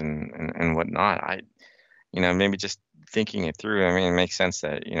hunters and whatnot. Maybe just thinking it through, I mean, it makes sense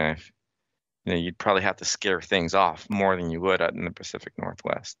that, if you'd probably have to scare things off more than you would out in the Pacific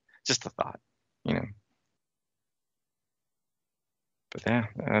Northwest. Just a thought, But yeah,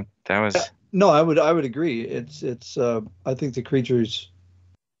 that was. No, I would agree. It's I think the creatures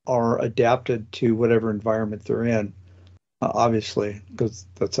are adapted to whatever environment they're in, obviously, because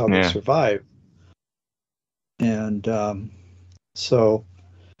that's how they survive. And so,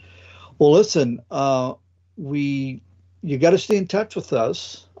 well, listen, you got to stay in touch with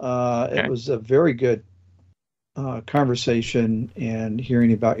us. Okay. It was a very good conversation and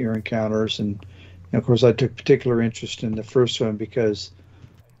hearing about your encounters, and of course, I took particular interest in the first one because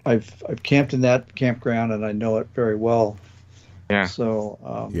I've camped in that campground and I know it very well. Yeah.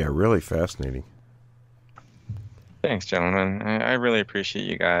 So yeah, really fascinating. Thanks, gentlemen. I really appreciate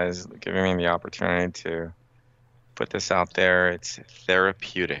you guys giving me the opportunity to put this out there. It's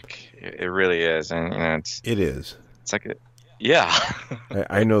therapeutic. It really is, and it is. It's like yeah.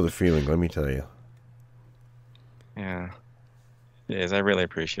 I know the feeling. Let me tell you. Yeah, it is. I really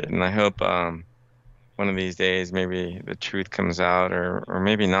appreciate it, and I hope one of these days maybe the truth comes out, or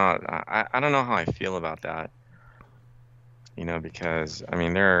maybe not. I don't know how I feel about that. Because I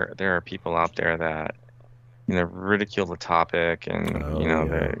mean there are people out there that ridicule the topic, and they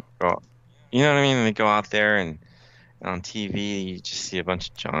go, what I mean? And they go out there and on TV you just see a bunch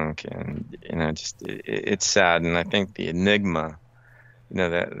of junk, and it's sad. And I think the enigma,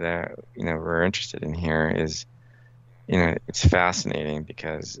 that we're interested in here is, it's fascinating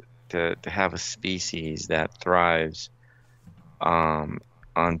because to have a species that thrives on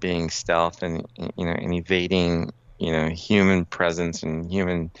being stealth and and evading human presence and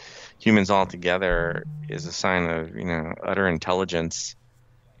humans all together is a sign of utter intelligence.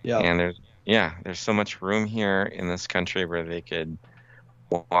 Yeah. And there's so much room here in this country where they could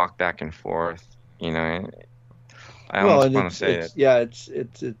walk back and forth. I I well, almost and want to say it. Yeah, it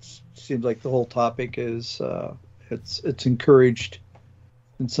seems like the whole topic is it's encouraged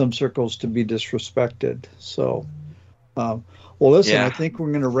in some circles to be disrespected. So, well, listen, Yeah. I think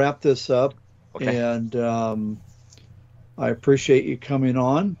we're going to wrap this up, Okay. and I appreciate you coming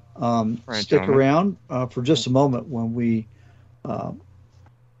on. Right, Stick gentlemen. around for just a moment when we go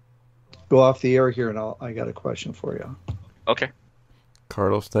off the air here, and I got a question for you. Okay.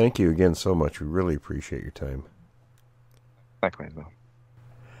 Carlos, thank you again so much. We really appreciate your time. Likewise, Will.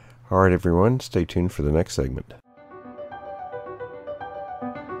 All right, everyone, stay tuned for the next segment.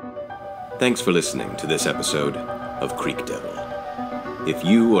 Thanks for listening to this episode of Creek Devil. If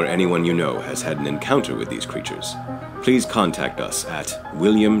you or anyone you know has had an encounter with these creatures, please contact us at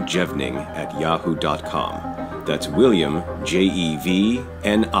williamjevning@yahoo.com. That's William, Jevning,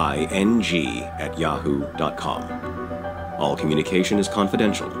 @yahoo.com. All communication is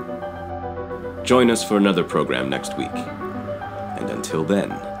confidential. Join us for another program next week. And until then,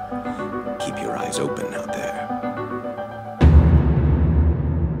 keep your eyes open out